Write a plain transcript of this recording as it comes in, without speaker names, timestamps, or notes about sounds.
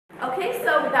Okay,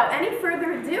 so without any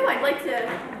further ado, I'd like to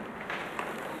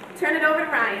turn it over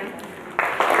to Ryan.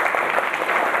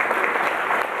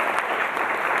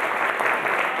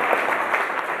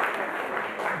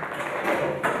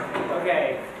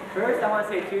 Okay, first I want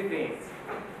to say two things.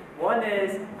 One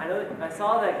is, I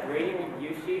saw that grading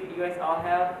review sheet you guys all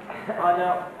have.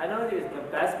 I know the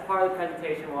best part of the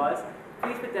presentation was,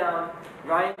 please put down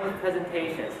Ryan's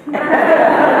presentation.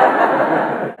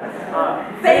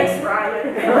 Thanks,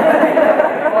 Ryan.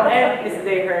 Well, and Mrs.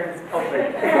 Ahern's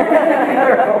opening.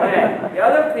 Okay, the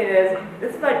other thing is,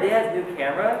 this is my dad's new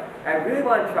camera. I really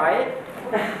want to try it.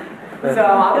 So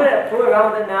I'm going to fool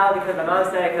around with it now because my mom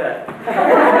said I could.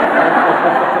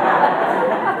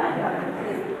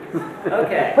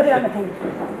 Okay. Put it on the table.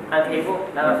 On the table?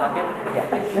 Now I'm talking? Yeah.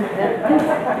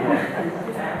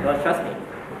 Don't trust me.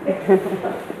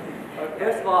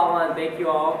 First of all, I want to thank you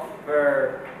all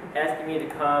for asking me to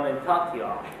come and talk to you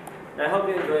all. And I hope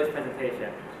you enjoy this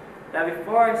presentation. Now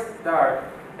before I start,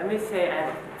 let me say I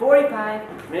have a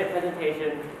 45-minute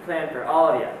presentation planned for all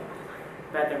of you.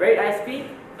 But at the rate I speak,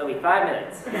 it'll be 5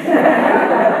 minutes.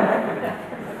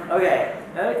 Okay,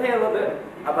 now let me tell you a little bit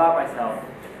about myself.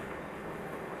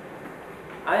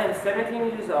 I am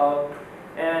 17 years old,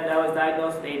 and I was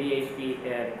diagnosed with ADHD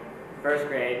in first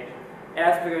grade,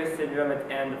 Asperger syndrome at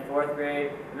the end of 4th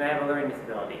grade, and I have a learning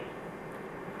disability.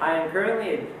 I am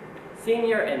currently a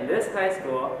senior in this high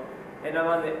school, and I'm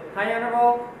on the high honor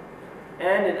roll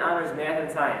and in honors math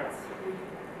and science.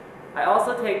 I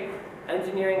also take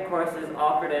engineering courses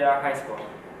offered at our high school.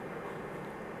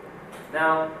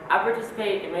 Now, I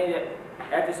participate in many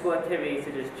after-school activities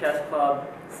such as chess club,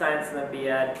 science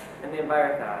Olympiad, and the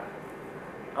Envirothon.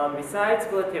 Besides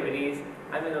school activities,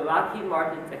 I'm in the Lockheed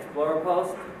Martin Explorer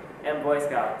Post and Boy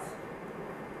Scouts.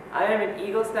 I am an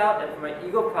Eagle Scout, and for my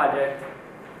Eagle project,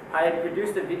 I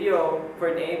produced a video for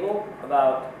Enable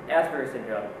about Asperger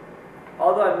syndrome.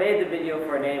 Although I made the video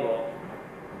for Enable,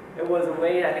 it was a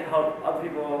way I could help other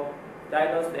people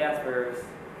diagnosed with Asperger's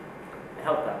and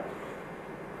help them.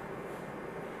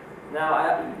 Now,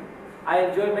 I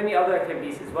enjoy many other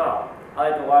activities as well. I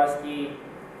like to water ski,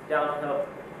 downhill,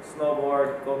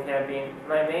 snowboard, go camping.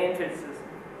 My main interests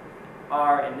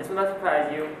are, and this will not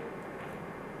surprise you,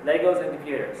 Legos and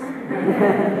computers.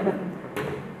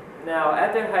 Now,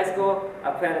 after high school,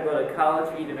 I plan to go to college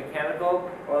for either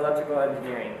mechanical or electrical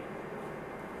engineering.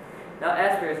 Now,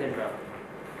 Asperger syndrome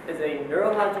is a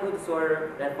neurological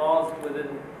disorder that falls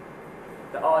within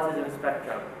the autism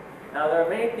spectrum. Now, there are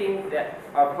many things that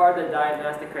are part of the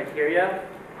diagnostic criteria,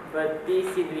 but these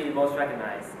seem to be the most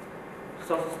recognized.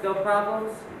 Social skill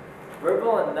problems,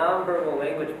 verbal and nonverbal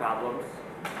language problems,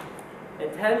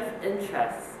 intense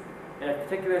interests in a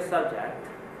particular subject,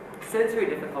 sensory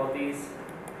difficulties,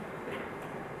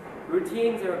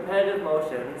 routines and repetitive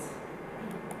motions,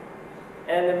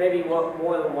 and there may be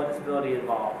more than one disability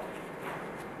involved.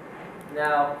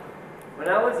 Now, when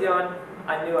I was young,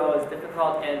 I knew I was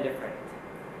difficult and different.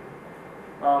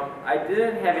 I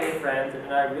didn't have any friends,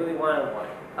 and I really wanted one.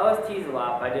 I was teased a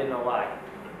lot, but I didn't know why.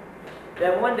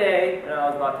 Then one day, when I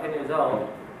was about 10 years old,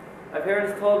 my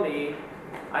parents told me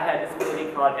I had a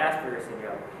disability called Asperger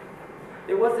syndrome.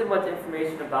 There wasn't much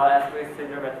information about Asperger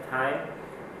syndrome at the time,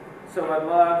 so my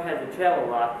mom had to travel a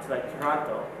lot to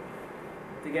Toronto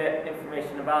to get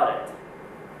information about it.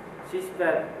 She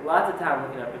spent lots of time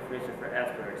looking up information for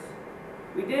Asperger's.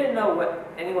 We didn't know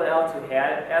anyone else who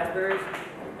had Asperger's,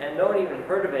 and no one even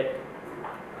heard of it.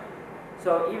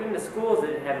 So even the schools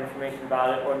didn't have information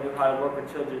about it or knew how to work with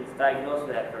children diagnosed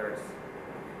with Asperger's.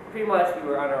 Pretty much we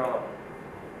were on our own.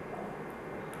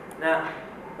 Now,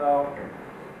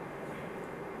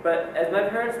 but as my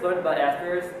parents learned about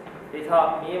Asperger's, they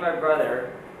taught me and my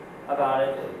brother about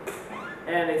it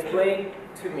and explained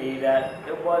to me that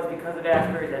it was because of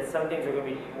Asperger's that some things were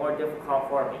going to be more difficult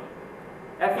for me.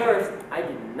 At first, I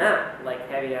did not like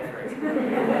having Asperger's.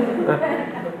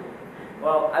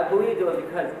 Well, I believed it was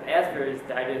because of Asperger's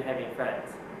that I didn't have any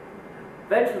friends.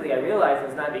 Eventually, I realized it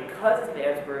was not because of the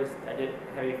Asperger's that I didn't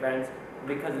have any friends, but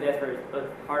because of the Asperger's it was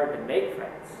harder to make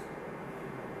friends.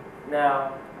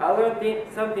 Now, I learned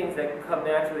some things that come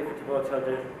naturally for typical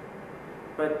children,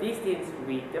 but these things would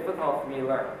be difficult for me to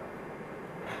learn.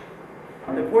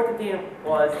 The important thing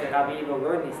was that I'll be able to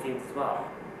learn these things as well.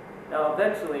 Now,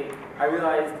 eventually, I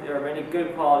realized there are many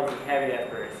good qualities of having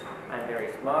Asperger's. I'm very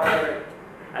smart,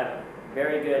 I'm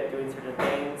very good at doing certain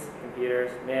things,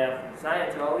 computers, math, and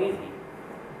science are all easy.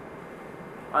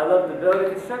 I love to build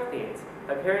and construct things.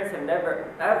 My parents have never,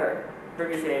 ever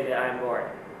heard me say that I'm bored,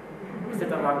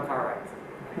 except on long car rides.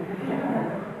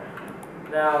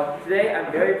 Now, today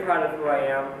I'm very proud of who I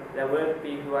am, and I wouldn't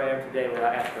be who I am today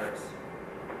without Asperger's.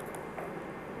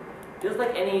 Just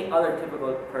like any other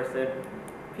typical person,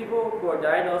 people who are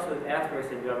diagnosed with Asperger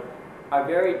syndrome are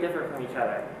very different from each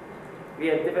other. We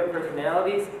have different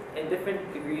personalities and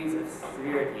different degrees of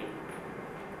severity.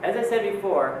 As I said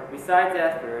before, besides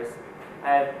Asperger's,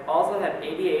 I also have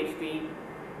ADHD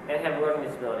and have a learning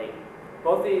disability.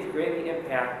 Both of these greatly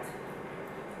impact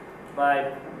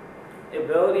my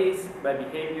abilities, my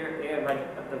behavior, and my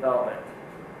development.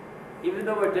 Even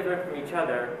though we're different from each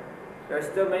other, there are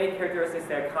still many characteristics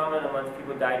that are common amongst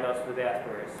people diagnosed with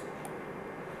Asperger's.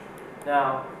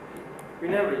 Now,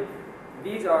 remember,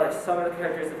 these are some of the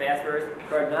characteristics of Asperger's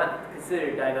who are not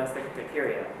considered diagnostic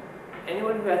criteria.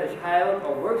 Anyone who has a child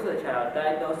or works with a child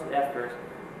diagnosed with Asperger's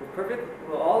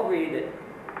will all agree that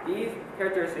these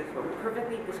characteristics will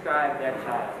perfectly describe that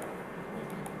child.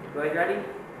 You guys ready?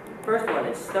 First one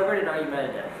is stubborn and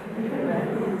argumentative.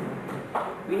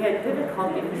 We had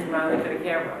difficulty smiling to the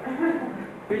camera.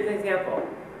 Here's an example.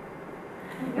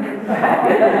 I'm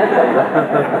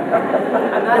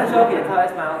not joking until I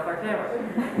smile for our camera.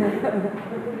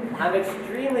 I'm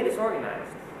extremely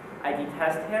disorganized. I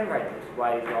detest handwriting, which is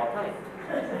why these are all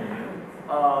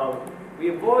typed. We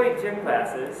avoid gym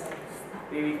classes.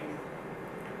 We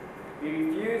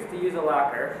refuse to use a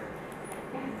locker.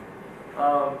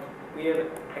 We have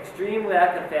extreme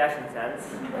lack of fashion sense.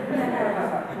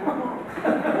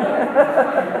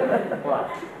 What?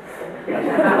 Okay,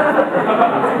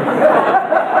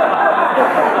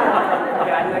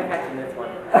 I'm not catching this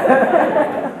one.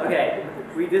 Okay,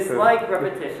 we dislike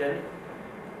repetition.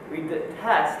 We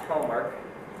detest homework.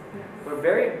 We're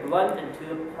very blunt and to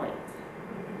the point.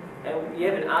 And we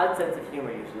have an odd sense of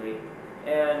humor usually.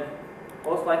 And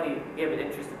most likely we have an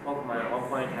interest in Pokemon at one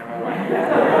point in time in our life.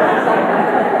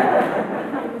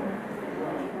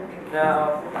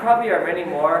 Now, probably are many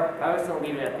more, but I was going to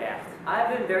leave it at that. I've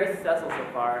been very successful so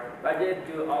far, but I didn't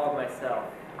do it all of myself.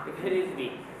 It continues to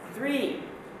be three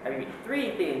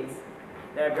things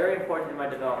that are very important in my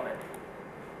development.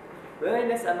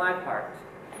 Willingness on my part,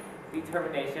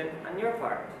 determination on your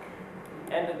part,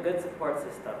 and a good support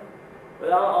system.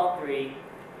 Without all three,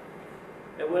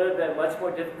 it would have been much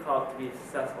more difficult to be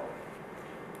successful.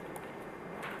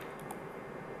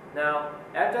 Now,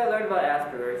 after I learned about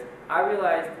Asperger's, I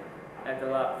realized, after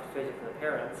a lot of frustration from the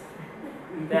parents,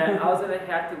 that I was going to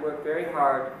have to work very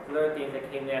hard to learn things that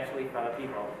came naturally from other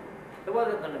people. It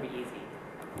wasn't going to be easy.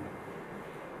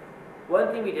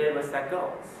 One thing we did was set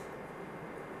goals.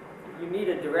 You need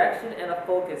a direction and a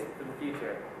focus for the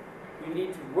future. You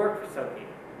need to work for something.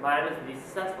 Mine was to be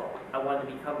successful. I wanted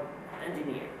to become an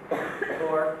engineer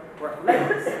or work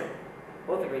athletics.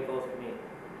 Both are great goals for me.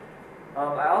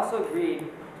 I also agreed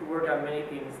to work on many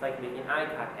things like making eye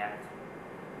contact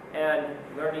and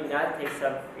learning not to take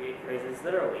some phrases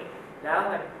literally. Now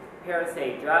my parents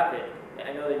say drop it, and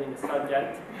I know they mean the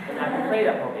subject and not the plate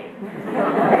I'm holding.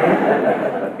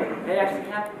 They actually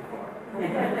happened before.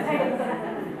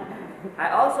 I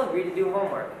also agreed to do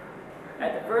homework.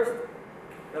 At the first,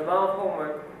 the amount of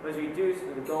homework was reduced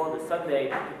with the goal to someday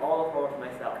do all the homework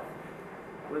myself,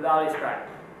 without a scribe,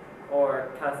 or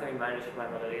constant reminders from my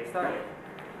mother to get started.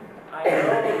 I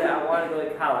know that I want to go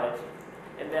to college,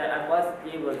 and that I must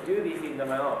be able to do these things on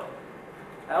my own.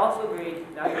 I also agreed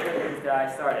not to quit things that I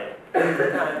started.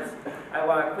 Sometimes I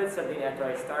want to quit something after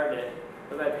I started,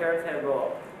 but my parents had a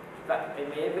rule. If I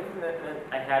made a commitment,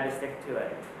 I had to stick to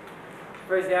it.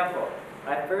 For example,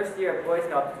 my first year at Boy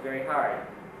Scouts was very hard.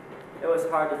 It was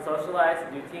hard to socialize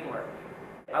and do teamwork.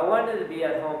 I wanted to be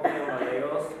at home playing with my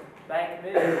Legos, but I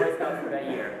committed to Boy Scouts for that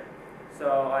year,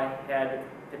 so I had to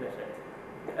finish it.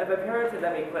 If my parents had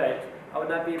let me quit, I would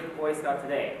not be a Boy Scout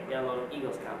today, let alone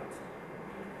Eagle Scout.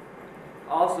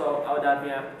 Also, I would not be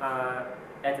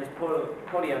at this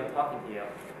podium talking to you.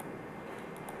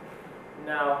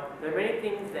 Now, there are many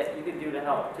things that you can do to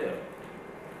help too.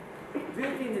 Do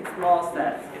things in small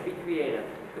steps and be creative.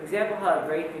 For example, how to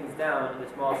break things down into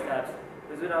small steps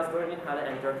was when I was learning how to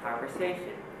enter a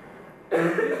conversation.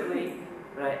 Typically,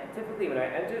 when I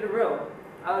enter the room,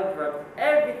 I would interrupt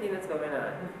everything that's going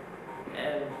on.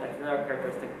 And that's another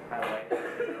characteristic, by the way.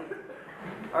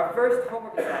 Our first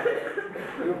homework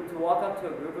assignment, we were to walk up to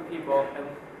a group of people and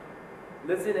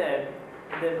listen in,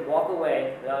 and then walk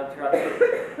away without interrupting.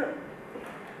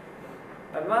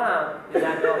 My mom did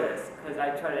not know this, because I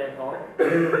tried it at home.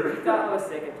 She thought I was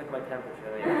sick and took my temperature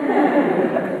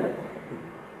later.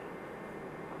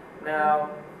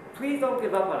 Now, please don't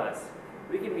give up on us.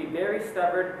 We can be very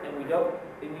stubborn, and we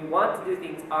want to do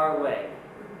things our way.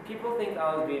 People think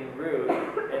I was being rude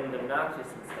and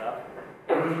obnoxious and stuff,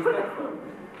 and disrespectful,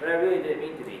 but I really didn't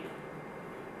mean to be.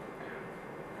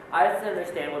 I just didn't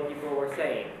understand what people were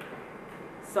saying.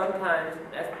 Sometimes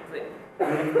an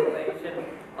explanation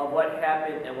of what what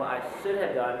happened and what I should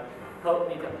have done helped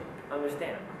me to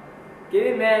understand.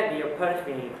 Getting mad at me or punish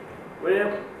me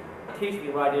wouldn't teach me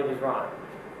what I did was wrong.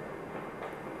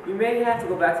 You may have to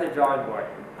go back to the drawing board.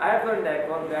 I've learned that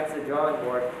going back to the drawing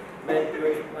board meant you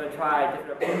were going to try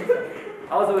different approaches.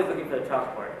 I was always looking for the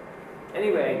chalkboard.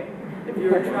 Anyway, if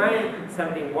you were trying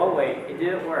something one way, it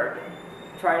didn't work,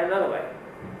 try it another way.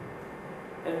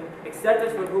 And accept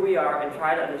us for who we are and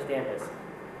try to understand us.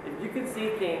 If you can see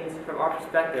things from our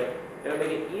perspective, it will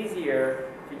make it easier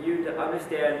for you to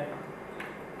understand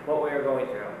what we are going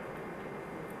through.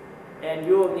 And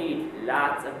you will need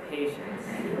lots of patience.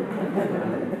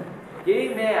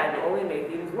 Getting mad will only make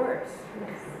things worse.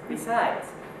 Besides,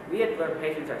 we have to learn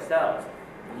patience ourselves.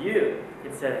 You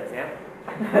can set an example.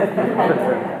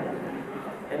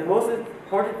 And the most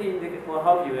important thing that will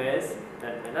help you is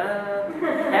have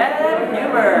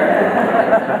humor.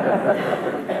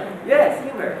 Yes,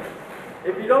 humor.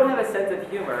 If you don't have a sense of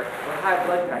humor or high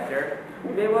blood pressure,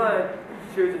 you may want to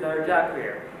choose another job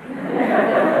career.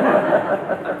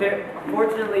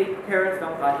 Unfortunately, parents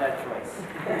don't got that choice.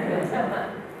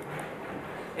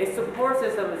 A support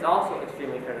system is also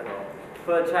extremely critical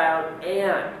for the child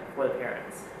and for the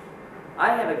parents.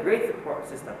 I have a great support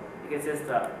system. It consists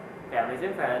of families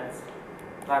and friends,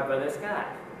 my brother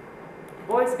Scott,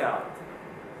 Boy Scout,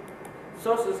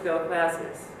 social skill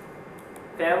classes,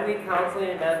 family counseling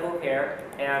and medical care,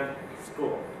 and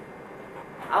school.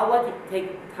 I would like to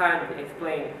take time to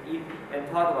explain and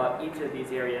talk about each of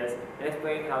these areas and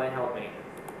explain how they help me.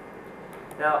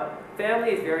 Now,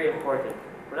 family is very important.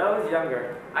 When I was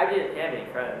younger, I didn't have any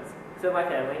friends, so my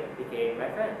family became my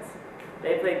friends.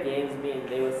 They played games with me and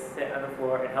they would sit on the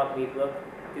floor and help me look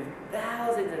through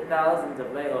thousands and thousands of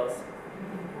Legos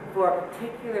for a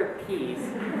particular piece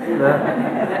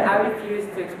that I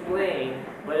refused to explain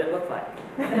what it looked like.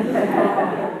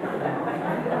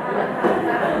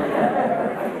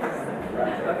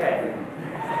 Okay,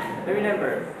 but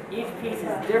remember, each piece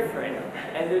is different,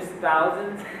 and there's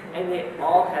thousands, and they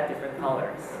all have different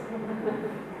colors.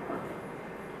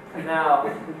 Now,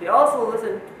 they also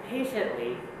listen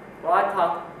patiently while I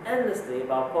talk endlessly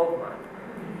about Pokemon.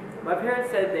 My parents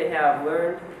said they have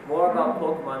learned more about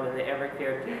Pokemon than they ever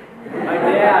cared to. My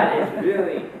dad is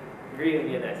really agreeing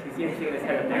with me on this. He's even shaking his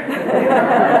head up there.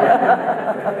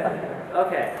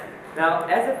 Okay, now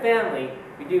as a family,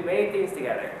 we do many things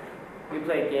together. We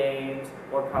play games,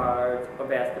 or cards, or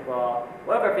basketball,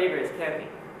 whatever our favorites can be.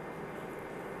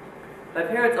 My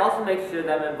parents also make sure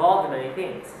that I'm involved in many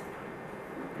things.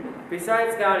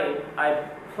 Besides scouting, I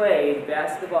played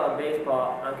basketball and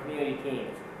baseball on community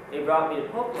teams. They brought me to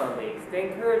Pokemon leagues. They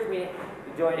encouraged me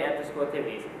to join after-school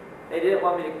activities. They didn't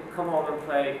want me to come home and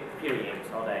play computer games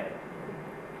all day.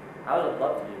 I would have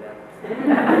loved to do that.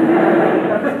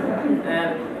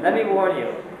 And let me warn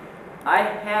you, I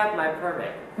have my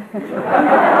permit.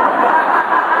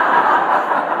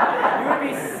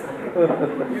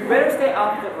 You better stay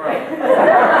off the road.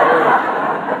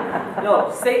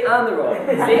 No, stay on the road.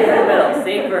 Stay in the middle.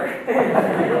 Safer.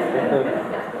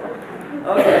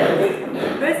 Okay,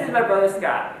 this is my brother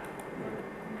Scott.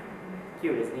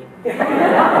 Cute, isn't he? He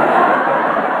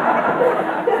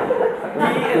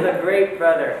is a great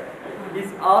brother.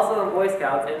 He's also in Boy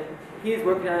Scouts, and he's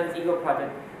working on his Eagle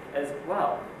project as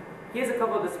well. He has a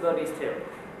couple of disabilities too.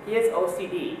 He has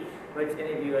OCD, which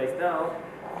any of you guys know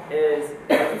is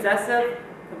obsessive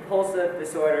compulsive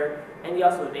disorder, and he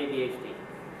also has ADHD.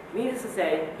 Needless to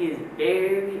say, he is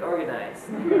very organized.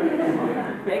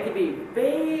 It can be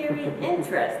very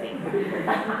interesting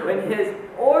when his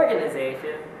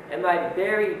organization and my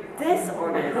very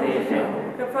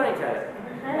disorganization confront each other.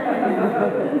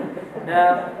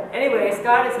 Anyway,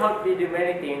 Scott has helped me do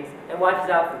many things and watches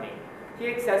out for me. He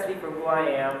accepts me for who I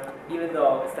am, even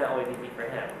though it's not always easy for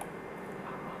him.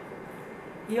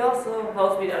 He also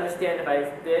helps me to understand if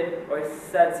I did or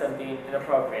said something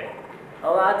inappropriate. A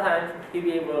lot of times, he'd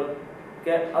be able to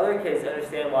get other kids to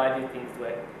understand why I do things the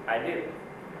way I do.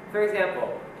 For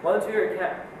example, once we were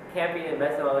camping and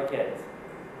met some other kids.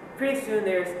 Pretty soon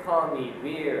they were calling me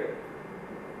weird,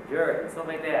 jerk, and stuff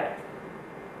like that.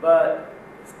 But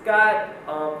Scott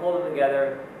pulled them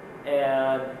together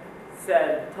and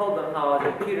told them how I was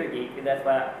a computer geek, and that's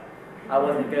why I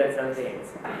wasn't good at some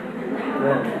things.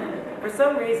 For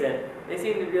some reason, they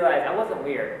seemed to realize I wasn't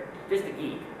weird, just a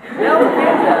geek. That was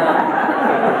good.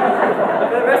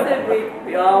 For the rest of the week,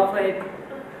 we all played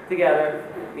together.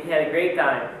 We had a great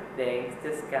time, thanks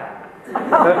to Scott.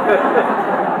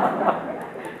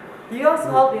 He also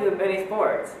helped me with many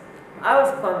sports. I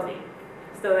was clumsy,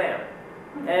 still am.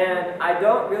 And I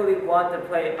don't really want to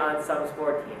play on some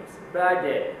sport teams, but I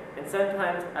did. And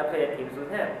sometimes I played at teams with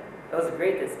him. it was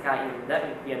great that Scott even let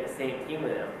me be on the same team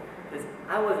with him, because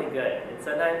I wasn't good, and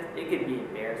sometimes it could be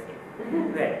embarrassing.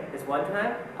 Okay, this one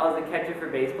time, I was a catcher for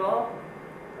baseball.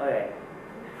 Okay,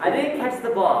 I didn't catch the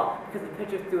ball because the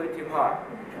pitcher threw it too hard.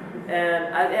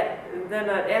 And then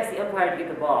I'd ask the umpire to get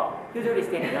the ball. He was already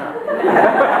standing up.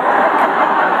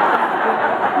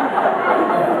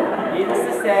 Needless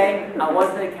to say, I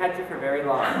wasn't a catcher for very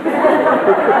long.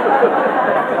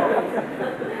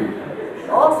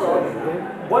 Also,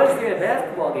 once during a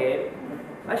basketball game,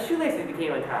 my shoelaces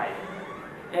became untied,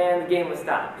 and the game was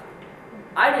stopped.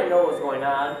 I didn't know what was going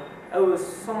on. It was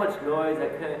so much noise,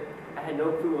 I had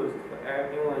no clue what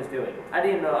anyone was doing. I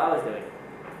didn't even know what I was doing.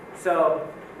 So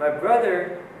my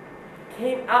brother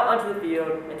came out onto the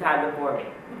field and tied them for me.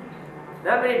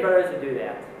 Not many brothers would do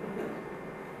that.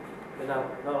 But I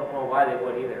don't know why they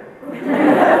would either.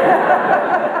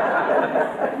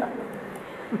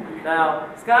 Now,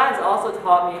 Scott has also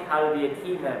taught me how to be a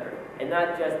team member, and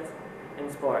not just in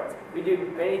sports. We do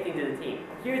many things as a team.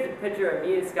 Here's a picture of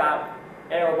me and Scott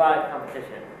in a robotic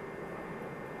competition.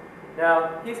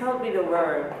 Now, he's helped me to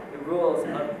learn the rules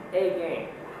of a game.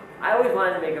 I always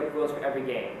wanted to make up rules for every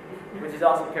game, which is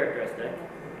also characteristic,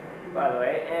 by the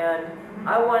way, and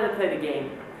I wanted to play the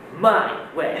game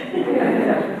my way.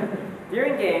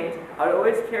 During games, I would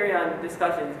always carry on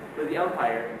discussions with the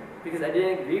umpire because I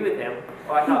didn't agree with him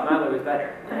or I thought my way was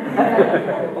better.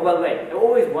 Oh, by the way, it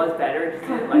always was better, just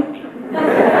didn't like me.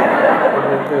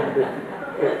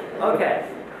 Okay.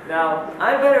 Now,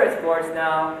 I'm better at sports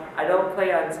now. I don't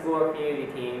play on school or community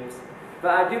teams,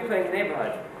 but I do play in the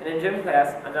neighborhood. And in gym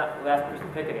class, I'm not the last person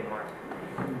to pick anymore.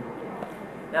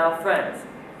 Now, friends.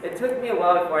 It took me a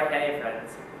while before I had any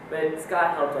friends, but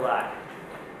Scott helped a lot.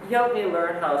 He helped me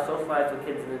learn how to socialize with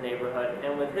kids in the neighborhood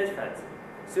and with his friends.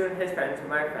 Soon his friends were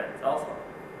my friends also.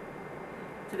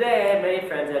 Today, I have many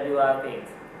friends that do a lot of things.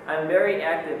 I'm very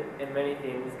active in many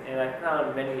things, and I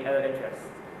found many other interests.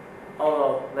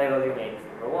 Although Lego remains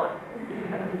 #1.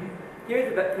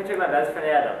 Here's a picture of my best friend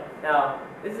Adam. Now,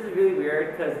 this is really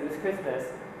weird because this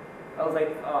Christmas, I was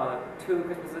like 2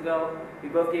 Christmases ago, we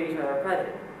both gave each other a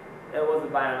present. It was a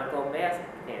bionicle mask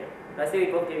container. When I say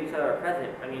we both gave each other a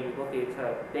present, I mean we both gave each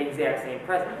other the exact same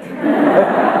present.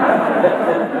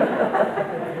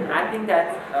 I think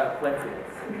that's a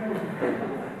coincidence.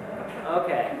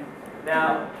 Okay,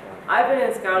 now, I've been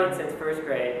in scouting since 1st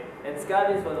grade, and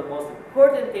scouting is one of the most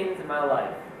important things in my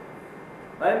life.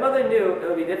 My mother knew it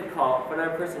would be difficult for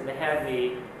another person to have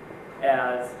me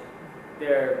as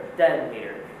their den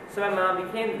leader. So my mom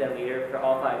became the den leader for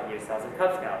all 5 years I was in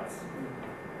Cub Scouts.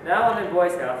 Now I'm in Boy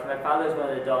Scouts, and my father is one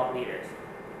of the adult leaders.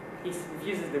 He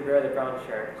refuses to wear the brown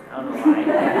shirt. I don't know why.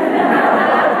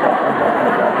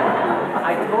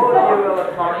 I told you it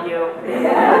would haunt you.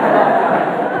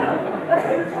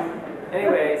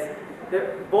 Anyways,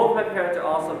 both my parents are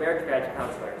also marriage badge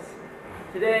counselors.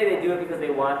 Today they do it because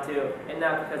they want to, and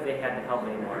not because they have to help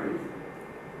anymore.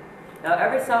 Now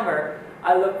every summer,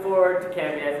 I look forward to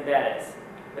camping as a badass.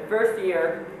 The first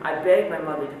year, I begged my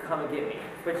mother to come and get me,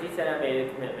 but she said I made a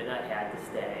commitment and I had to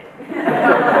stay.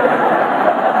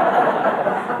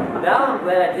 Now I'm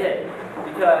glad I did,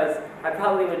 because I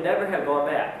probably would never have gone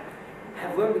back.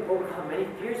 I've learned to overcome many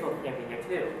fears while camping here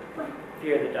too.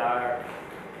 Fear of the dark,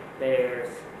 bears,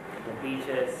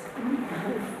 beaches,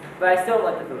 but I still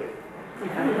like the food.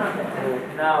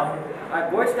 Now, my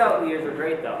Boy Scout leaders were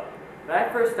great though. When I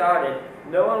first started,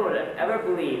 no one would have ever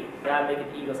believed that I'd make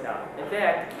an Eagle Scout. In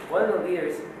fact, one of the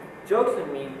leaders jokes with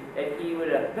me that he would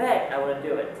have bet I wouldn't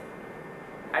do it.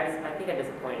 I think I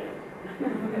disappointed him.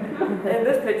 In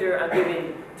this picture, I'm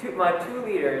giving my 2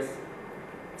 leaders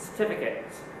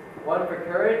certificates. One for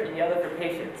courage and the other for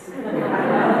patience.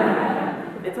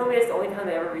 They told me it's the only time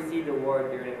they ever received an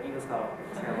award during an Eagle Scout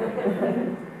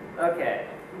ceremony. Okay.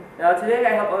 Now today I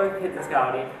help other kids in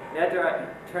scouting, and after I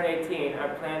turn 18, I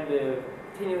plan to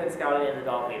continue in scouting as an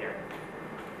adult leader.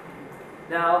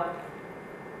 Now,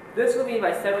 this will be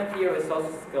my 7th year with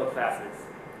social skills classes.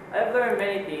 I've learned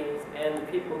many things, and the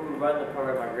people who run the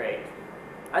program are great.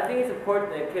 I think it's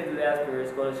important that kids with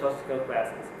Asperger go to social skills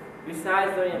classes.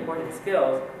 Besides learning important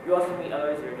skills, you also meet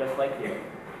others who are just like you.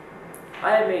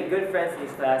 I have made good friends in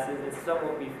these classes, and some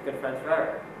will be good friends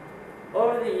forever.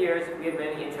 Over the years, we have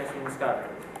many interesting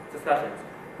discussions.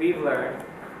 We've learned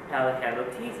how to handle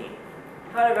teasing,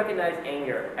 how to recognize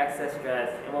anger, excess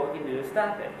stress, and what we can do to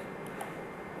stop it.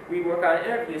 We work on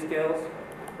interview skills,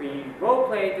 we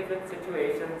role-play different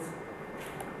situations,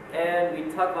 and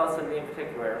we talk about something in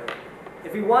particular.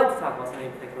 If we want to talk about something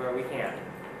in particular, we can.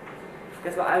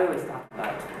 That's what I always talk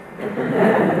about.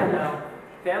 Now,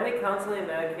 family counseling and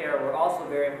Medicare were also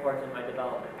very important in my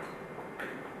development.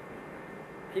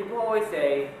 People always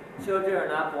say, children are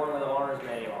not born with an owner's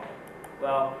manual.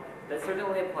 Well, that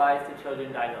certainly applies to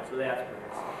children diagnosed with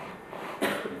Asperger's.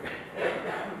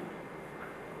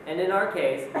 And in our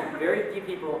case, very few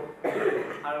people want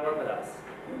to work with us.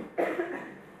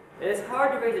 It is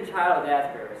hard to raise a child with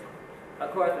Asperger's.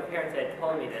 Of course, my parents had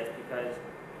told me this because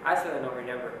I certainly don't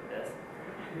remember this.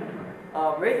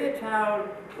 Raising a child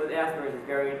with Asperger's is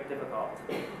very difficult.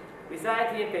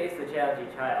 Besides being faced with a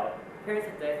challenging child, parents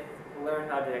have to learn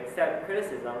how to accept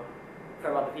criticism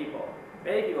from other people.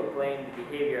 Many people blame the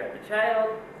behavior of the child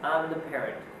on the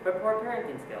parent for poor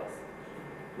parenting skills.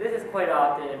 This is quite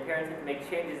often, and parents have to make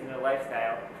changes in their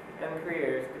lifestyle and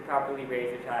careers to properly raise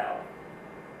their child.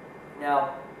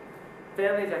 Now,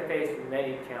 families are faced with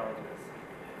many challenges.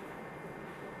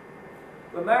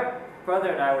 When my brother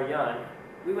and I were young,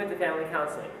 we went to family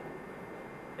counseling.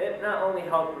 It not only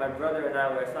helped my brother and I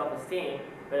with our self-esteem,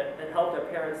 but it helped our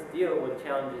parents deal with the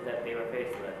challenges that they were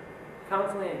faced with.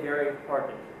 Counseling is very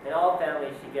important, and all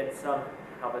families should get some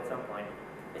help at some point.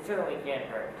 It certainly can't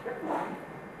hurt.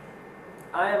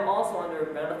 I am also under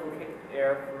medical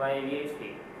care for my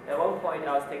ADHD. At one point,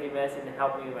 I was taking medicine to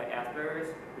help me with my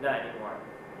Asperger's, but not anymore.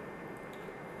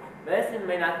 Medicine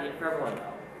may not be for everyone,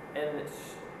 though, and the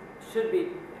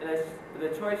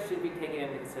choice should be taken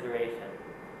into consideration.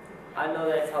 I know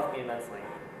that it's helped me immensely.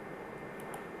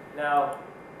 Now,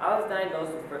 I was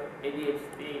diagnosed with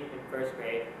ADHD in first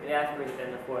grade and Asperger's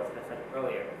in the fourth, as I said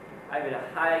earlier. I have a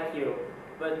high IQ,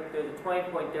 but there's a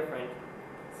 20-point difference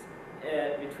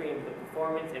between the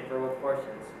performance and verbal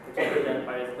portions, which is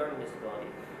identified as learning disability.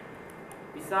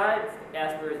 Besides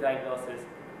Asperger's diagnosis,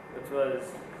 which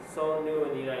was so new in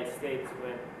the United States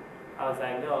when I was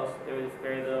diagnosed, there was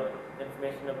very little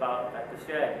information about effective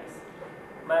strategies.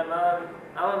 On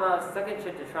my mom's second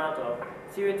trip to Toronto,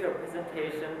 she went to a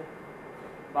presentation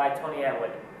by Tony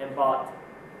Atwood and bought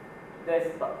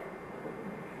this book.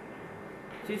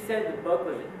 She said the book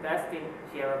was the best thing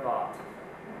she ever bought.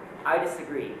 I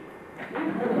disagree. The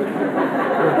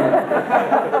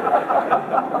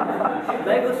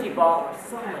Legos she bought were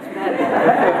so much better.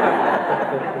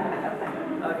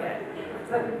 Okay.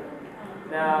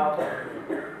 Now,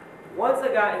 once I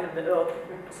got into middle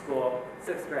school,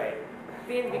 6th grade,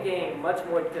 things became much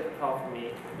more difficult for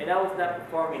me, and I was not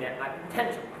performing at my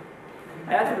potential.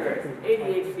 Asperger's,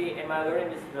 ADHD, and my learning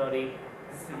disability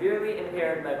severely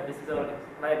impaired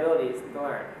my abilities to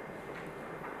learn.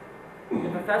 The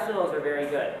professionals are very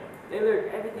good. They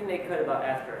learned everything they could about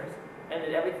Asperger's, and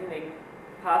did everything they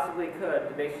possibly could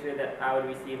to make sure that I would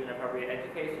receive an appropriate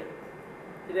education.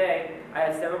 Today, I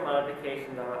have several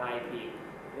modifications on my IEP,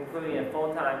 including a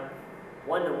full-time,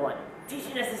 one-to-one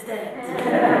teaching assistant.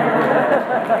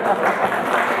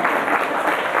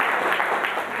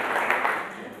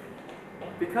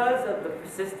 Because of the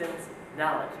persistence,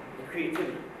 knowledge, and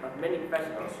creativity of many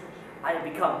professionals, I have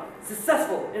become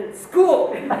successful in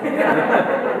school.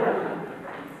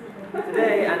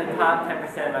 Today, I'm the top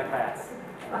 10% of my class.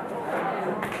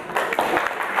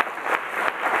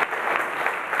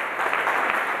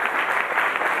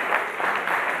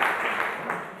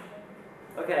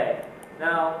 Okay,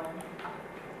 now,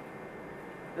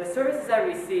 the services I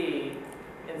receive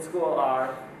in school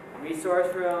are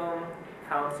resource room,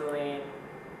 counseling,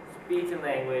 speech and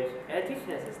language, and a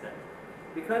teaching assistant.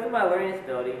 Because of my learning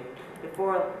disability, the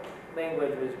foreign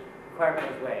language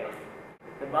requirement was waived.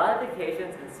 The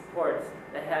modifications and supports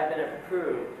that have been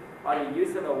approved are the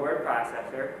use of a word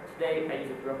processor. Today, I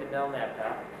use a broken down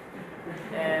laptop,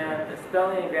 and the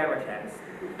spelling and grammar checks.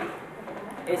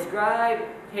 A scribe,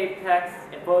 tape text,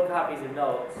 and photocopies of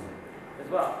notes as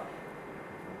well.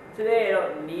 Today, I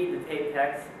don't need the tape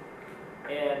text,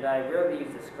 and I rarely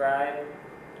use the scribe.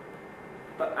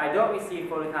 But I don't receive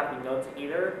photocopy notes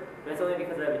either, but it's only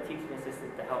because I have a teaching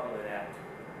assistant to help me with that.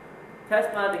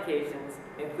 Test modifications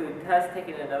include tests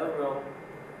taken in another room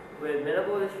with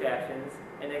minimal distractions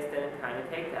and extended time to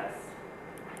take tests.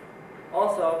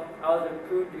 Also, I was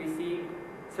approved to receive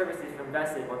services from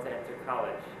Vested once I entered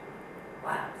college.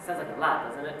 Wow, sounds like a lot,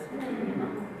 doesn't it?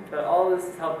 But all this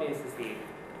has helped me to succeed.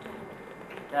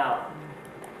 Now,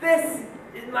 this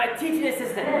is my teaching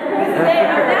assistant.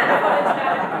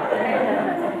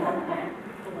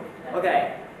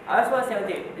 Okay, I just want to say one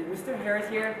thing. Is Mr. Harris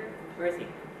here? Where is he?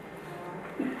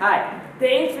 Hi.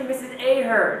 Thanks for Mrs.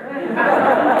 Ahern.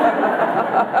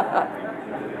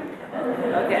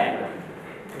 Okay.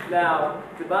 Now,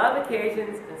 the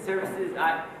modifications and services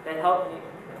that have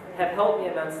helped me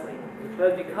immensely.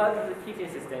 But it's because of the teaching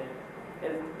assistant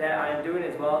that I am doing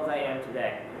as well as I am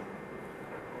today.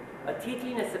 A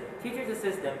teacher's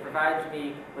assistant provides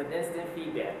me with instant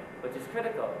feedback, which is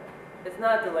critical. It's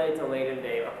not delayed till later in the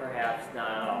day, or perhaps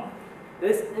not at all.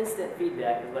 This instant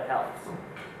feedback is what helps.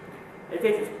 It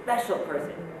takes a special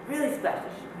person, really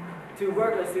special, to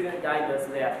work with a student diagnosed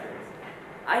with Asperger's.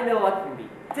 I know I can be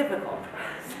difficult,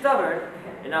 stubborn,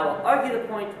 and I will argue the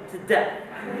point to death.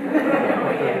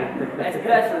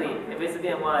 Especially if it's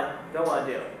something I don't want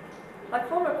to do. Like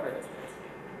homework, for instance.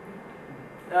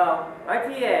 Now, my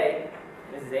TA,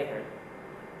 Mrs. Ahern,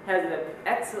 has an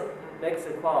excellent mix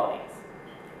of qualities.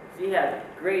 She has a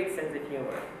great sense of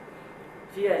humor.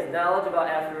 She has knowledge about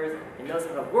Asperger's and knows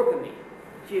how to work with me.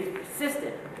 She is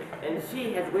persistent, and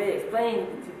she has a way of explaining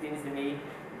things to me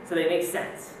so they make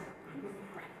sense.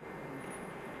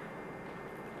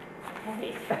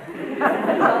 Hey.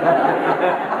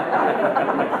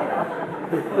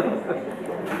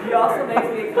 She also makes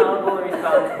me accountable and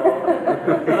responsible.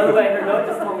 By the way, her note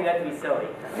just told me not to be silly.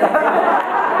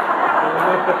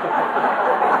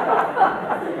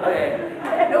 Okay.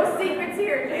 No secrets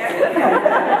here, Jack.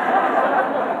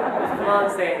 Come on,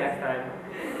 say it next time.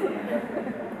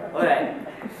 Okay.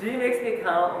 She makes me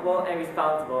accountable and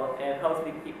responsible and helps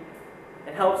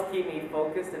keep me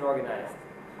focused and organized.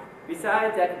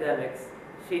 Besides academics,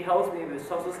 she helps me with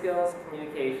social skills,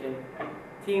 communication,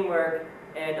 teamwork,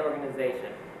 and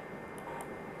organization.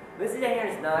 Mrs. Ahern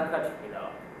is not a coach for me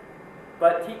though,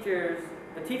 but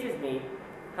teaches me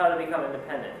how to become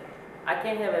independent. I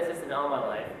can't have an assistant all my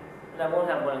life, and I won't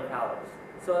have one in college.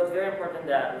 So it's very important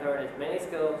that I learn as many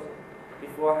skills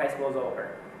before high school is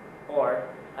over, or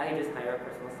I can just hire a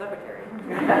personal secretary.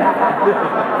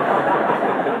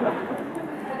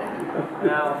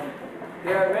 Now,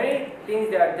 there are many things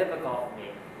that are difficult for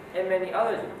me, and many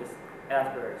others with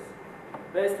Asperger's.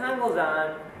 But as time goes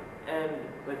on, and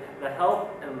with the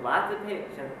help and lots of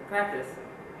patience and practice,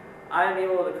 I'm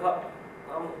able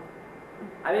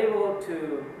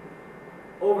to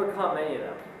overcome many of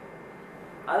them.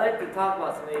 I'd like to talk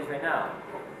about some of these right now.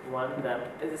 One of them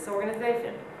is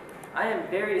disorganization. I am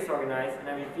very disorganized, and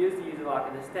I refuse to use a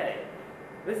locker to stay.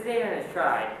 Mrs. Ahern has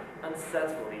tried,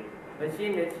 unsuccessfully, but she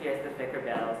admits she has to pick her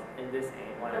battles, and this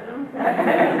ain't one of them.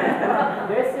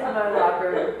 This is my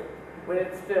locker when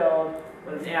it's filled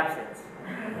with absence.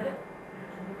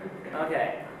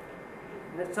 Okay.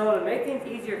 So to make things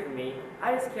easier for me,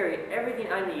 I just carry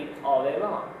everything I need all day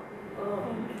long.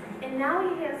 And now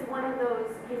he has one of those,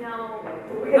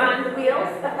 on the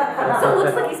wheels. So it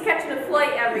looks like he's catching a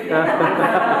flight every day.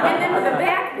 And then with a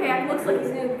backpack, looks like he's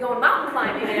going to be going mountain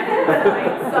climbing after the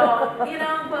flight. So, but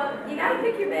you got to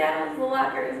pick your battles. The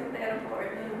locker isn't that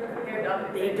important.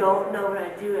 They don't know what I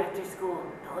do after school.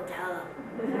 Don't tell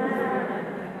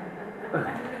them.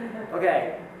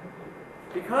 Okay.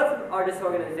 Because of our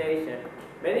disorganization,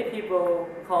 many people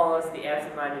call us the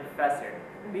absent-minded professor.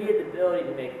 We have the ability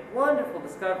to make wonderful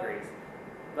discoveries,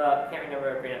 but can't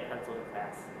remember a green pencil in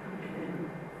class.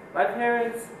 My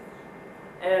parents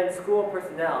and school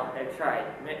personnel have tried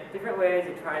different ways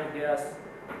of trying to get us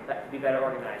to be better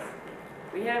organized.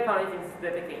 We haven't found anything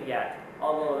significant yet,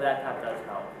 although that type does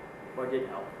help, or did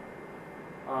help.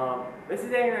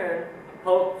 Mrs. Ahern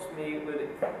helps me with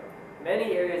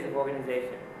many areas of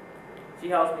organization. She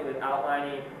helps me with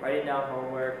outlining, writing down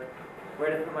homework,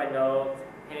 where to put my notes,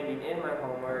 handing in my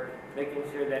homework, making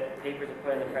sure that papers are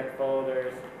put in the correct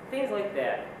folders, things like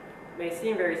that. It may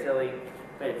seem very silly,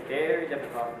 but it's very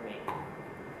difficult for me.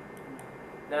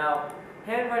 Now,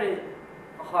 handwriting is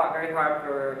very hard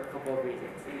for a couple of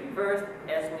reasons. First,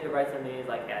 asking me to write something is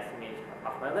like asking me to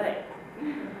chop off my leg.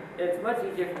 It's much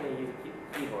easier for me to use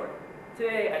a keyboard.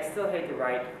 Today, I still hate to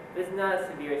write, but it's not as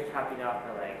severe as chopping off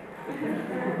my leg.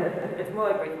 It's more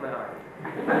like breaking my arm.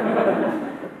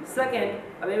 Second,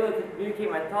 I'm able to communicate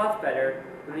my thoughts better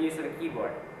with the use of a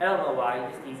keyboard. I don't know why,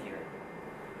 it's just easier.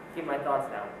 Keep my thoughts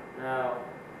down. Now,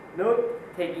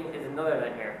 note-taking is another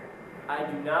nightmare. I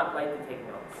do not like to take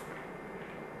notes.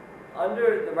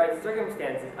 Under the right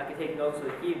circumstances, I can take notes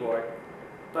with a keyboard,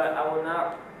 but I will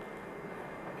not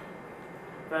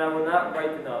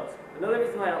write the notes. Another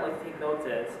reason why I don't like to take notes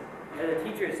is, as a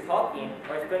teacher is talking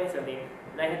or explaining something,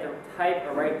 and I have to type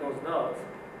or write those notes,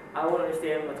 I won't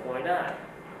understand what's going on.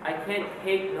 I can't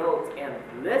take notes and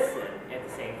listen at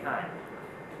the same time.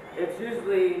 It's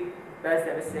usually best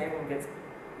that Mrs.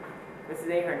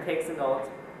 Ahern takes the notes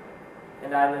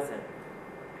and I listen.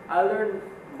 I learn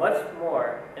much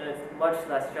more and it's much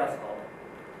less stressful.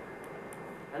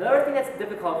 Another thing that's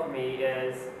difficult for me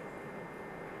is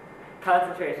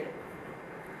concentration.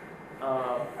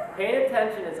 Paying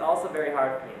attention is also very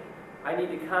hard for me. I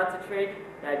need to concentrate,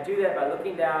 and I do that by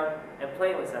looking down and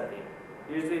playing with something.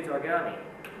 Usually it's origami.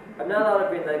 I'm not allowed to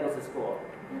bring Legos to school,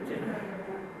 which is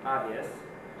obvious.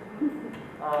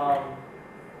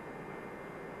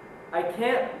 I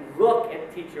can't look at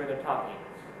the teacher when they're talking.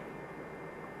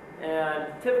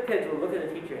 And typical kids will look at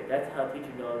the teacher. That's how the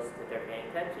teacher knows that they're paying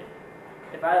attention.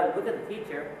 If I look at the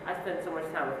teacher, I spend so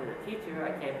much time looking at the teacher,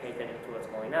 I can't pay attention to what's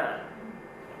going on.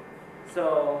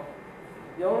 So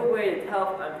the only way to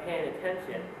tell if I'm paying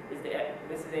attention is to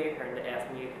Mrs. Ahern to ask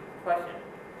me a question.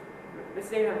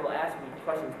 Mrs. Ahern will ask me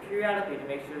questions periodically to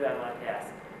make sure that I'm on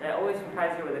task. And I always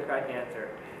surprise her with the correct answer.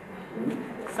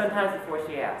 Sometimes before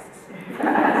she asks.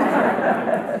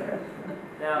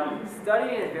 Now,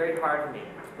 studying is very hard for me,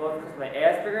 both because of my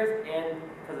Asperger's and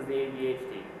because of the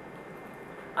ADHD.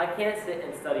 I can't sit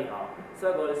in study hall,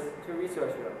 so I go to a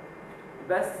resource room.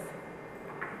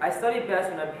 I study best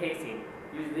when I'm pacing,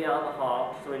 usually on the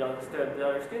hall, so we don't disturb the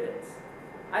other students.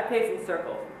 I pace in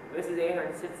circles. Mrs.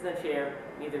 Ahern sits in a chair,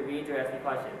 neither reads or asks me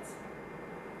questions.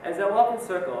 As I walk in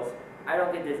circles, I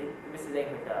don't get dizzy. Mrs.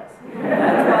 Ahern does.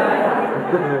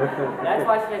 That's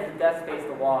why she has the desk face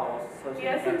the wall. So she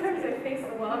Sometimes I face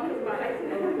the wall because my eyes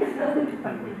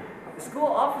The school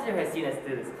officer has seen us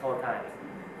do this a couple of times.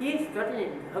 He's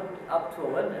threatening to hook me up to a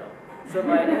windmill, so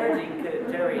my energy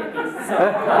could generate at least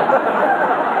some.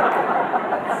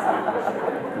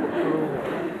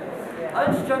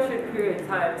 Unstructured period of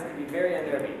times can be very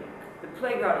unnerving. The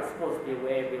playground is supposed to be a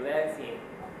way of relaxing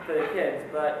for the kids,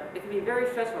 but it can be very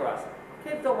stressful for us.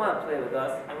 Kids don't want to play with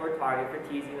us, and we're targeted for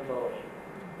teasing and bullying.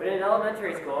 But in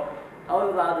elementary school, I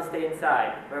was allowed to stay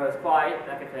inside, where I was quiet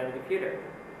and I could play on the computer.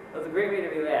 It was a great way to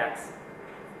relax.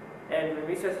 And when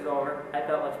recess was over, I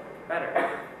felt much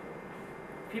better.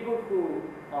 People who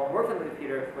worked on the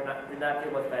computer did not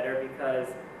feel much better because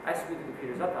I screwed the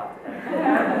computers up after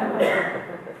that.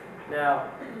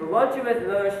 Now, the lunchroom is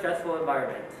another stressful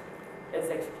environment. It's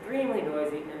extremely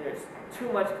noisy and there's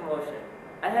too much commotion.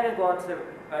 I hadn't gone to the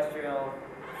restroom,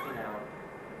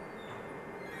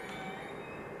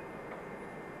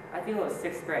 I think it was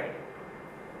 6th grade.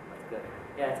 That's good.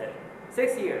 Yeah, that's it.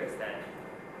 6 years then.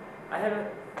 I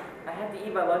had to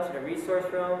eat my lunch in a resource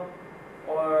room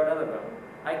or another room.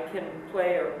 I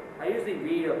usually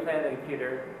read or play on the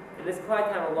computer, and this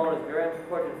quiet time alone is very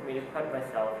important for me to prep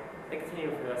myself and continue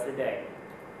for the rest of the day.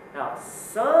 Now,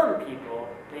 some people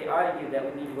may argue that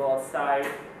we need to go outside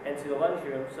into the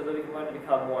lunchroom so that we can learn to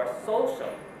become more social.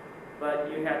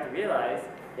 But you have to realize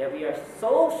that we are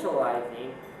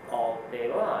socializing all day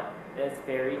long, and it's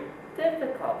very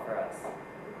difficult for us.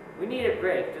 We need a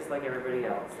break, just like everybody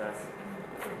else does.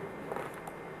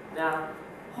 Now,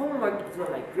 homework is one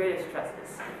of my greatest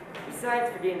stresses.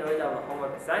 Besides forgetting to write down the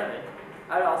homework assignment,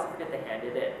 I would also forget to hand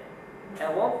it in.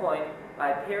 At one point,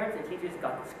 my parents and teachers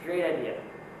got this great idea.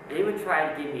 They would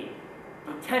try to give me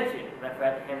detention when I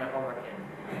forgot to hand my homework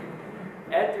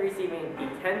in. After receiving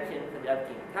detention for the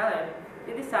 15th time,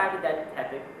 they decided that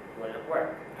tactic wouldn't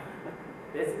work.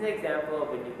 This is an example of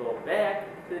when you go back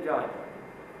to the drawing board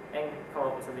and come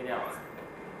up with something else.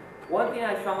 One thing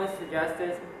I strongly suggest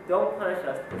is don't punish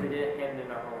us because we didn't hand in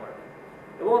our homework.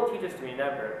 It won't teach us to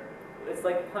remember. It's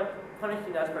like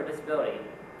punishing us for a disability.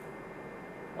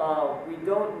 We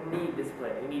don't need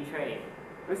discipline, we need training.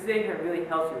 Mrs. Ahern really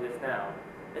helps me with this now.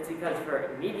 It's because for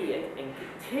immediate and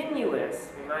continuous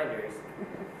reminders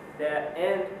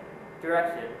and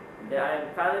direction that I am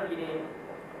finally beginning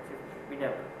to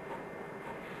remember.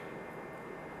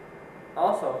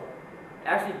 Also,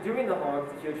 actually doing the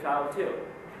homework is a huge problem too,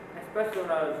 especially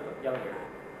when I was younger.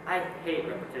 I hate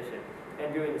repetition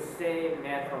and doing the same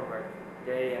math homework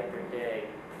day after day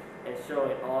and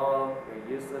showing all your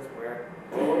useless work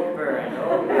over and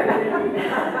over again.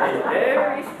 It's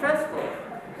very stressful.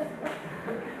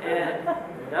 And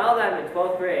now that I'm in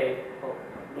 12th grade, let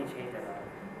me change that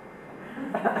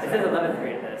up. This is 11th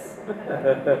grade this.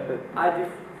 I do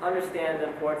understand the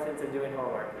importance of doing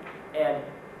homework and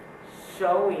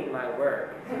showing my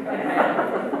work.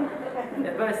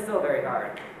 But it's still very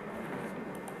hard.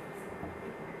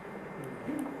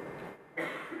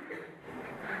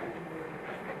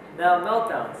 Now,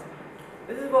 meltdowns.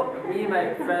 This is what me and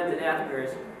my friends and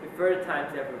Asperger's refer to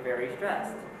times that we're very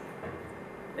stressed.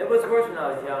 It was worse when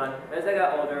I was young, but as I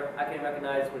got older, I can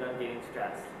recognize when I'm getting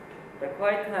stressed. The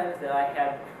quiet times that I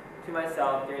have to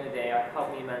myself during the day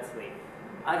help me immensely.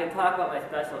 I can talk about my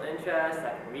special interests,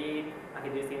 I can read, I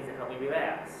can do things that help me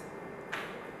relax.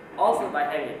 Also, by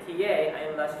having a TA, I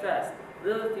am less stressed.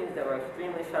 Little things that were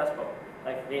extremely stressful,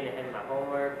 like forgetting to hand my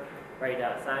homework, writing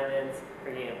down assignments,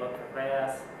 forgetting a book for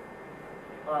class.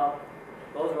 Well,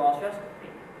 those are all stressful for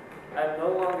me. I'm no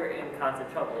longer in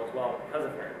constant trouble as well because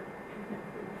of her.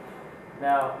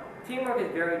 Now, teamwork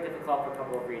is very difficult for a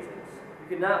couple of reasons.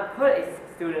 You cannot put a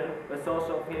student with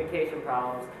social communication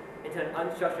problems into an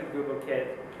unstructured group of kids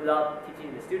without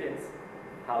teaching the students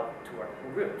how to work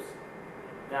in groups.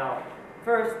 Now,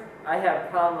 first, I have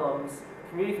problems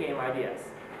communicating my ideas.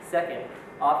 Second,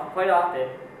 quite often,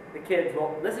 the kids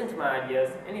won't listen to my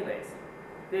ideas anyways.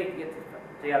 They get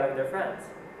together with their friends.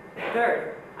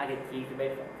 Third, I get teased and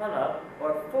made fun of.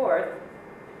 Or fourth,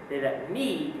 they let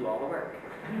me do all the work.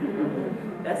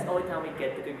 That's the only time we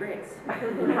get the good grades.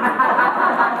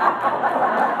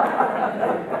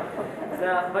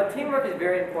 But teamwork is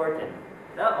very important,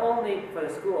 not only for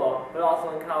the school, but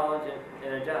also in college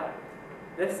and a job.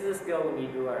 This is a skill we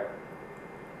need to learn.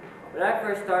 When I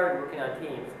first started working on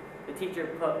teams, the teacher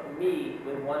put me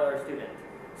with one other student,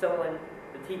 someone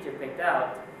the teacher picked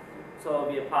out, so it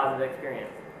would be a positive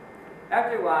experience.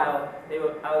 After a while,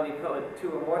 I would be put with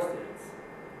 2 or more students.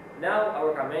 Now I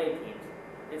work on many teams.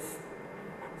 It's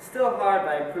still hard,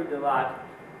 but I improved a lot.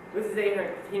 Mrs.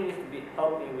 Ahern continues to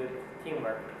help me with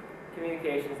teamwork,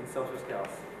 communications, and social skills.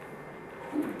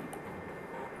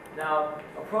 Now,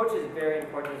 approach is very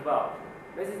important as well.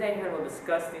 Mrs. Ahern will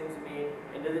discuss things with me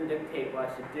and doesn't dictate what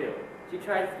I should do. She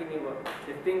tries to give me what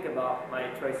to think about my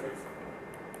choices.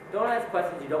 Don't ask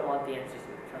questions you don't want the answers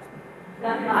to, trust me.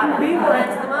 We will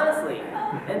answer them honestly,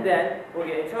 and then we'll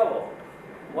get in trouble.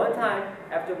 One time,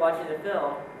 after watching the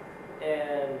film,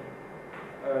 and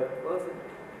what was it?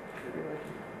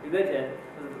 Religion,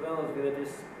 one of those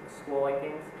religious school-like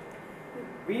things.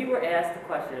 We were asked the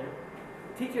question,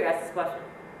 the teacher asked this question,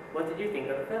 what did you think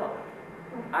of the film?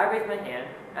 I raised my hand,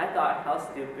 and I thought how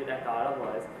stupid I thought it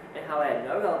was, and how it had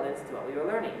no relevance to what we were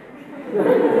learning.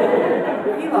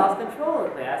 He lost control of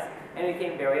the class, and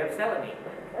became very upset with me.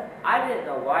 I didn't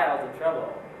know why I was in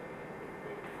trouble.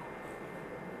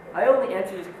 I only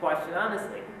answered his question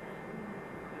honestly.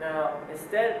 Now,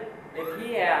 instead of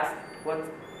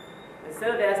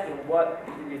asking what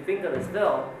did you think of this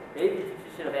film, maybe the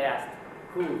teacher should have asked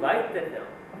who liked the film.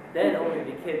 Then only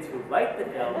the kids who liked the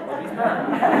film will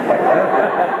respond.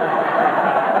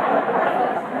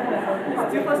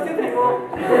 It's 2 plus 2, people.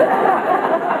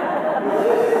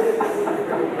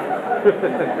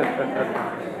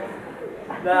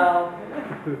 Now,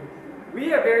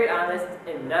 we are very honest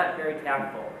and not very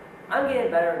tactful. I'm getting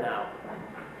better now.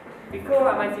 Before,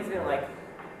 I might say something like,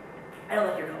 I don't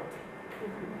like your coat.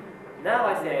 Now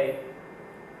I say,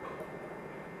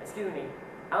 excuse me,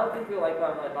 I don't think you'll like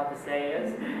what I'm about to say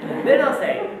is. Then I'll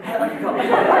say, I like your coat.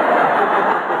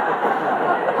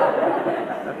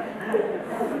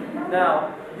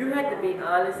 Now, you have to be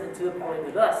honest and to the point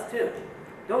with us, too.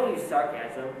 Don't use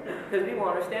sarcasm, because we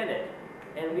won't understand it.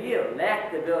 And we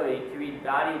lack the ability to read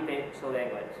body and facial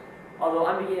language, although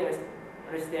I'm beginning to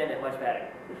understand it much better.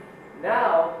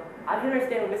 Now, I can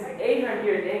understand when Mrs. Ahern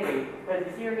here is angry, but if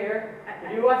you see her hair,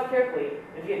 if you watch carefully,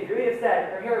 if she gets really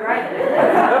upset, her hair right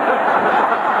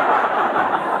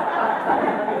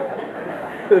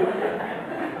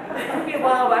It took me a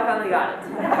while, but I finally got it.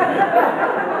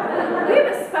 We have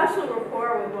a special rapport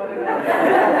with one another.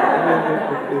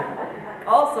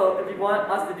 Also, if you want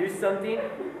us to do something,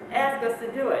 ask us to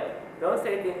do it. Don't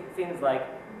say things like,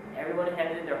 everyone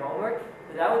handed in their homework,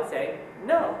 because I would say,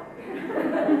 no.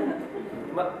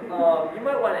 You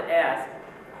might want to ask,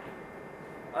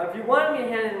 if you want me to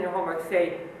hand in your homework,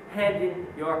 say, hand in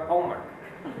your homework.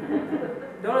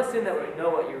 Don't assume that we know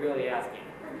what you're really asking.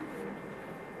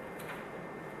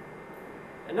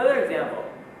 Another example.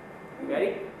 You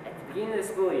ready? At the beginning of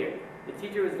the school year, the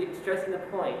teacher was stressing the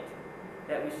point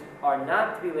that we are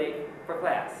not to be late for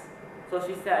class. So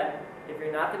she said, if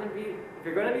you're going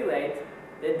to be late,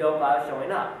 then don't bother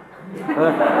showing up.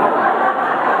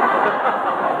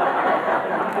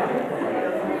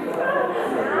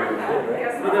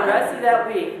 For the rest of that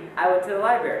week, I went to the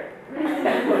library.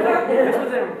 This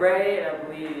was in grade, I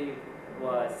believe,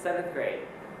 was 7th grade.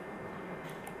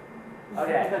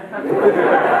 Okay.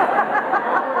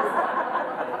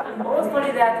 What was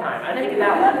funny that time? I didn't get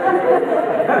that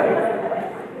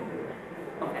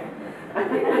one. Okay.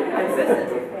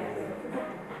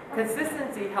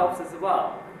 Consistency helps us as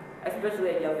well,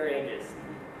 especially at younger ages.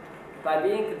 By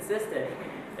being consistent,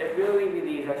 it really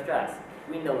relieves our stress.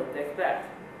 We know what to expect.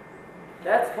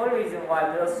 That's one reason why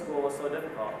middle school was so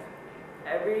difficult.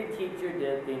 Every teacher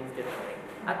did things differently.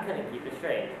 I couldn't keep it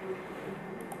straight.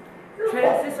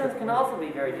 Transitions can also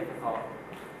be very difficult.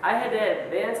 I had to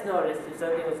advance notice if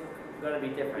something was going to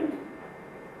be different.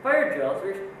 Fire drills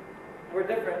were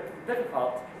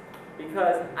difficult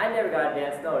because I never got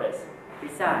advance notice.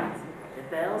 Besides, the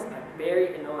bells are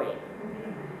very annoying.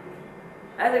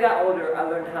 As I got older, I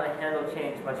learned how to handle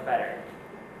change much better.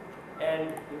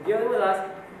 And in dealing with us,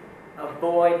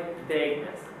 avoid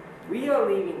vagueness. We are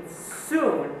leaving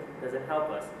soon doesn't help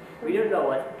us. We don't know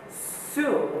what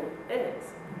soon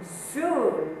is.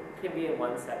 Soon can be in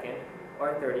 1 second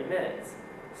or 30 minutes.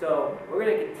 So we're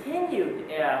going to continue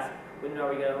to ask, when are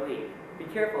we going to leave? Be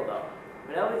careful though.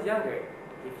 when I was younger,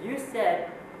 if you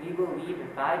said we will leave in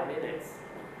 5 minutes,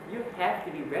 you have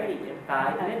to be ready in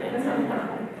 5 minutes,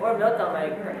 or meltdown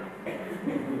might occur.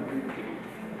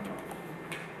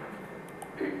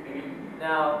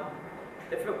 Now,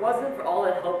 if it wasn't for all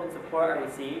the help and support I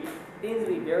received, things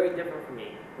would be very different for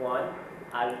me. 1,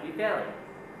 I would be failing.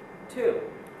 2,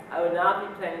 I would not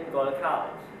be planning to go to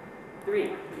college.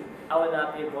 3, I would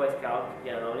not be a Boy Scout,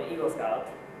 yet alone an Eagle Scout.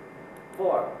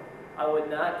 4, I would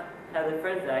not have the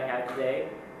friends that I have today.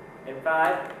 And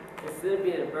 5, instead of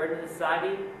being a burden to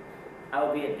society, I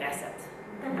would be an asset.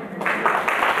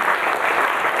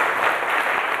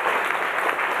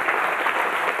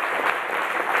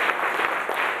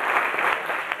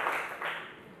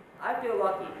 I feel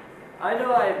lucky. I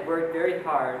know I've worked very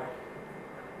hard,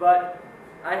 but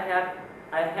I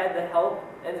had the help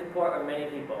and support of many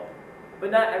people.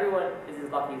 But not everyone is as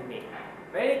lucky as me.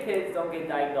 Many kids don't get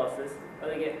diagnosis, or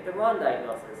they get the wrong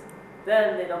diagnosis.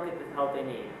 Then they don't get the help they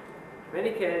need.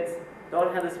 Many kids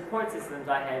don't have the support systems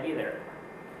I have either.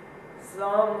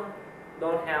 Some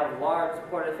don't have large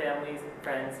supportive families,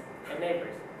 friends, and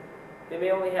neighbors. They may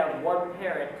only have one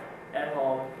parent at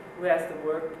home who has to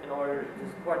work in order to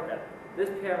support them. This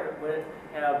parent wouldn't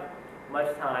have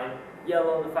much time, yet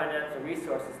alone the financial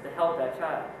resources to help that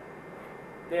child.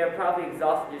 They are probably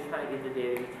exhausted just trying to get the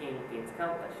daily routine things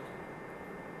accomplished.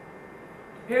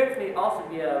 Parents may also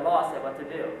be at a loss at what to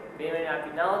do. They may not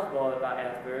be knowledgeable about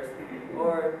Asperger's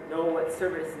or know what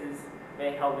services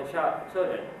may help the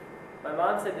children. My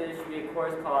mom said there should be a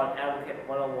course called Advocate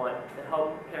 101 to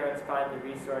help parents find the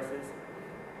resources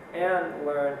and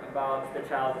learn about the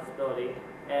child's disability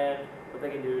and what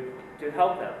they can do to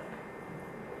help them.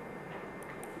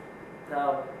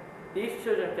 Now, these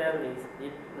children and families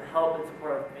need the help and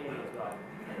support of the community as well.